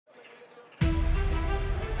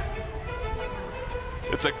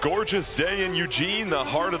It's a gorgeous day in Eugene, the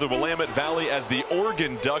heart of the Willamette Valley, as the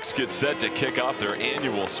Oregon Ducks get set to kick off their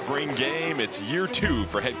annual spring game. It's year 2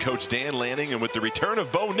 for head coach Dan Lanning, and with the return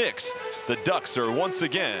of Bo Nix, the Ducks are once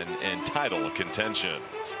again in title contention.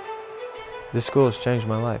 This school has changed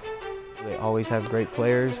my life. They always have great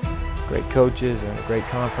players, great coaches, and a great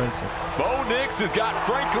conference. Bo Nix has got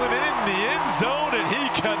Franklin in the end zone, and he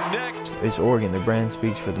connects. It's Oregon. The brand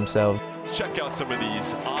speaks for themselves. Let's check out some of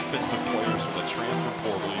these offensive players from the transfer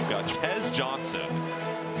portal. You've got Tez Johnson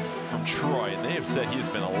from Troy, and they have said he has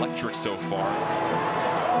been electric so far. And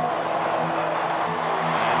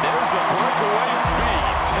there's the breakaway speed.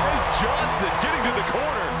 Tez Johnson getting to the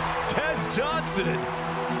corner. Tez Johnson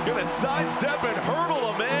gonna sidestep and hurdle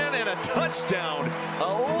a man, and a touchdown.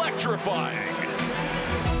 Electrifying.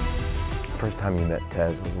 First time you met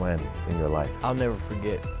Tez was when in your life? I'll never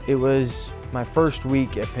forget. It was my first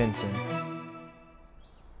week at Pinson.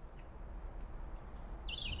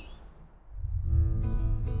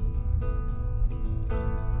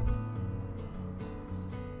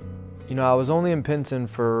 You know, I was only in Pinson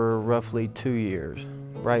for roughly 2 years.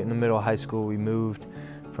 Right in the middle of high school, we moved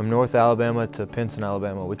from North Alabama to Pinson,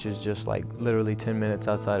 Alabama, which is just like literally 10 minutes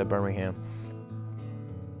outside of Birmingham.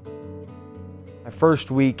 My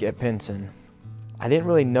first week at Pinson, I didn't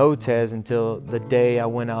really know Tez until the day I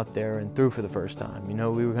went out there and threw for the first time. You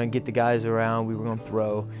know, we were gonna get the guys around, we were gonna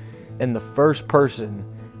throw, and the first person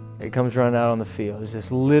that comes running out on the field is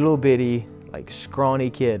this little bitty, like scrawny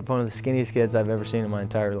kid, one of the skinniest kids I've ever seen in my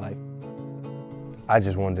entire life. I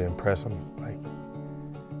just wanted to impress him. Like,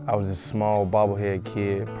 I was this small bobblehead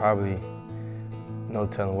kid, probably no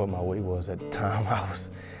telling what my weight was at the time.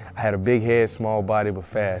 I had a big head, small body, but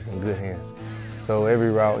fast and good hands. So every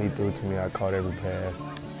route he threw to me, I caught every pass.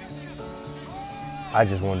 I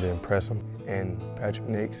just wanted to impress him. And Patrick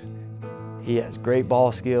Nix, he has great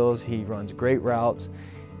ball skills, he runs great routes.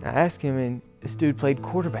 And I asked him, and this dude played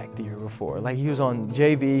quarterback the year before. Like, he was on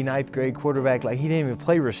JV, 9th grade quarterback, like he didn't even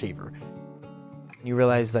play receiver. You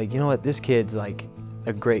realize, like, you know what, this kid's like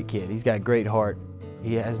a great kid. He's got a great heart.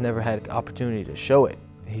 He has never had an opportunity to show it.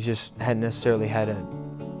 He just hadn't necessarily had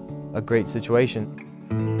a great situation.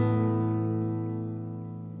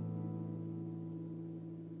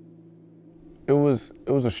 It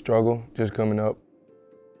was a struggle just coming up.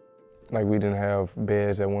 Like, we didn't have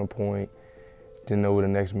beds at one point, didn't know where the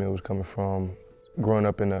next meal was coming from. Growing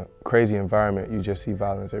up in a crazy environment, you just see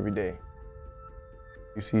violence every day.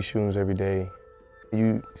 You see shootings every day.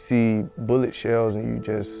 You see bullet shells and you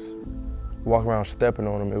just walk around stepping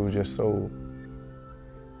on them. It was just so,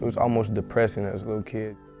 it was almost depressing as a little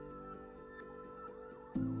kid.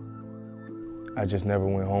 I just never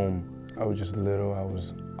went home. I was just little, I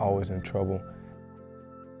was always in trouble.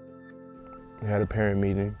 We had a parent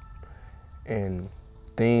meeting and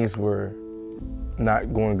things were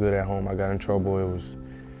not going good at home. I got in trouble. It was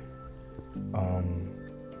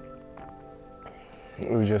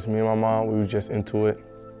just me and my mom. We was just into it,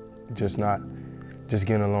 just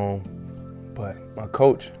getting along. But my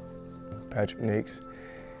coach, Patrick Nix,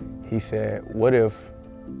 he said, what if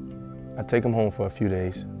I take him home for a few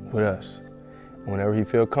days with us? Whenever he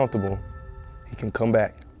feels comfortable, he can come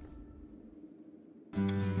back.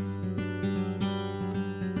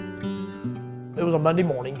 It was a Monday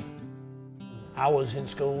morning. I was in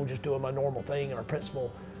school just doing my normal thing, and our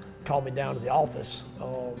principal called me down to the office.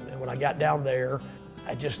 And when I got down there,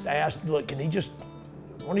 I just asked, look, why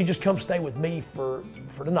don't you just come stay with me for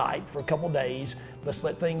tonight, for a couple of days. Let's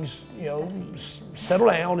let things, you know, settle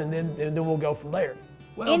down, and then we'll go from there.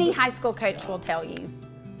 Well, any high school coach will tell you,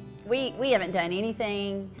 we haven't done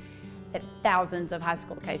anything that thousands of high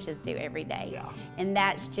school coaches do every day. Yeah. And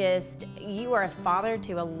that's just, you are a father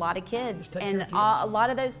to a lot of kids, and a lot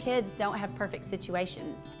of those kids don't have perfect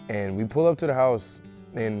situations. And we pull up to the house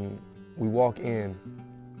and we walk in,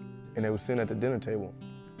 and they were sitting at the dinner table.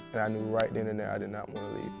 And I knew right then and there I did not want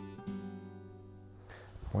to leave.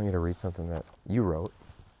 I want you to read something that you wrote,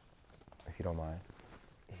 if you don't mind.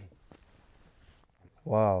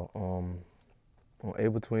 Wow, on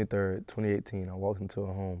April 23rd, 2018, I walked into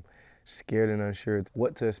a home, scared and unsure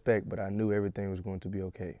what to expect, but I knew everything was going to be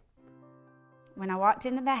okay. When I walked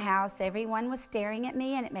into the house, everyone was staring at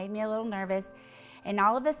me, and it made me a little nervous. And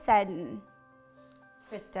all of a sudden,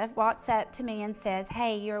 Krista walks up to me and says,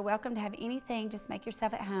 hey, you're welcome to have anything, just make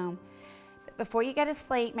yourself at home. But before you go to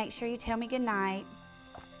sleep, make sure you tell me good night.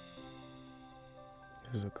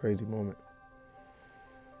 This is a crazy moment.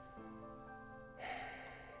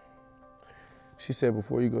 She said,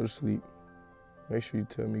 before you go to sleep, make sure you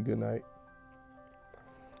tell me good night.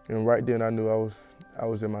 And right then I knew I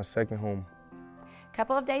was in my second home. A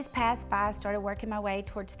couple of days passed by, I started working my way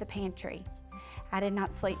towards the pantry. I did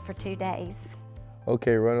not sleep for 2 days.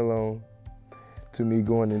 Okay, run along to me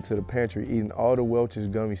going into the pantry, eating all the Welch's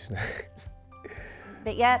gummy snacks.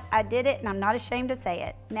 But yet, I did it, and I'm not ashamed to say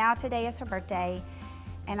it. Now today is her birthday,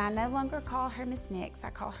 and I no longer call her Miss Nix. I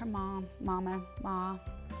call her Mom, Mama, Ma.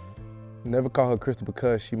 Never call her Krista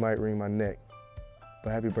because she might wring my neck.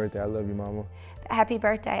 But happy birthday, I love you, Mama. Happy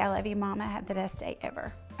birthday, I love you, Mama. Have the best day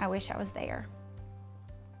ever. I wish I was there.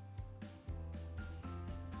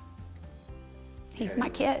 He's my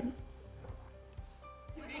kid.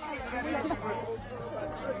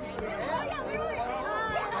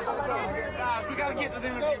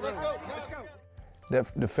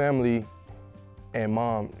 The family and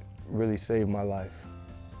Mom really saved my life.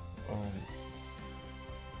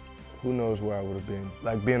 Who knows where I would have been.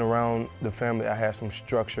 Like being around the family, I had some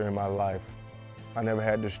structure in my life. I never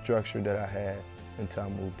had the structure that I had until I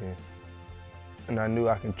moved in. And I knew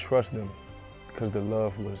I can trust them because the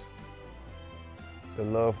love was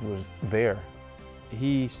there.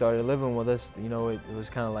 He started living with us, you know, it was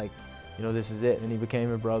kind of like, you know, this is it. And he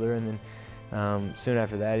became a brother, and then soon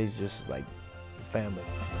after that, he's just like family.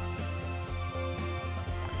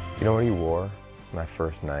 You know what he wore my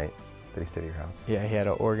first night that he stayed at your house? Yeah, he had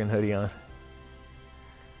an Oregon hoodie on.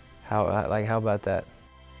 How about that?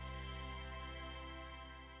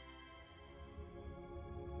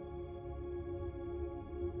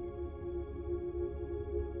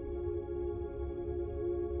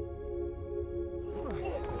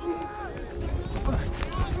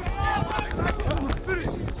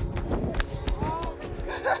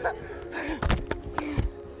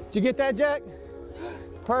 Did you get that, Jack?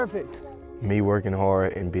 Perfect. Me working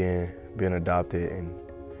hard and being adopted and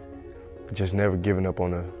just never giving up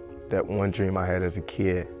on that one dream I had as a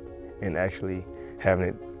kid and actually having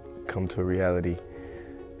it come to reality,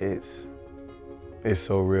 it's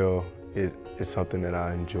so real. It's something that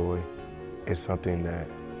I enjoy. It's something that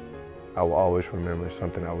I will always remember,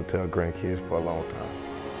 something I will tell grandkids for a long time.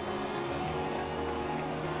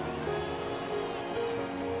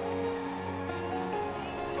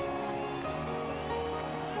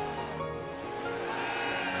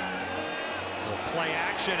 Play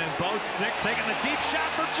action, and Bo Nix taking the deep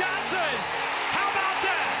shot for Johnson. How about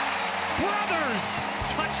that? Brothers,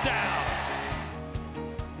 touchdown.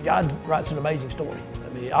 God writes an amazing story. I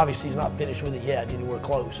mean, obviously he's not finished with it yet, anywhere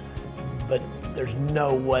close, but there's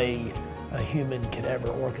no way a human could ever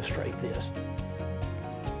orchestrate this.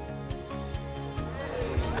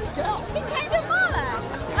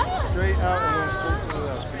 Straight out and then straight to the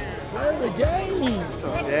left. Play the game.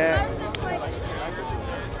 Yeah.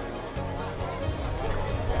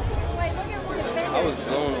 I was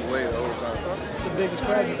blown away the whole time. It's the biggest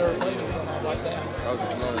crowd you've ever played in something like that. I was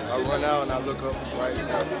blown. I run out and I look up right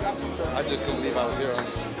there. I just couldn't believe I was here.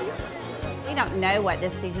 We don't know what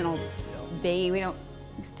this season will be. We don't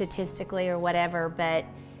statistically or whatever, but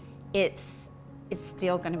it's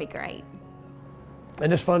still going to be great.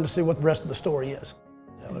 And it's fun to see what the rest of the story is.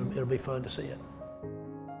 It'll be fun to see it.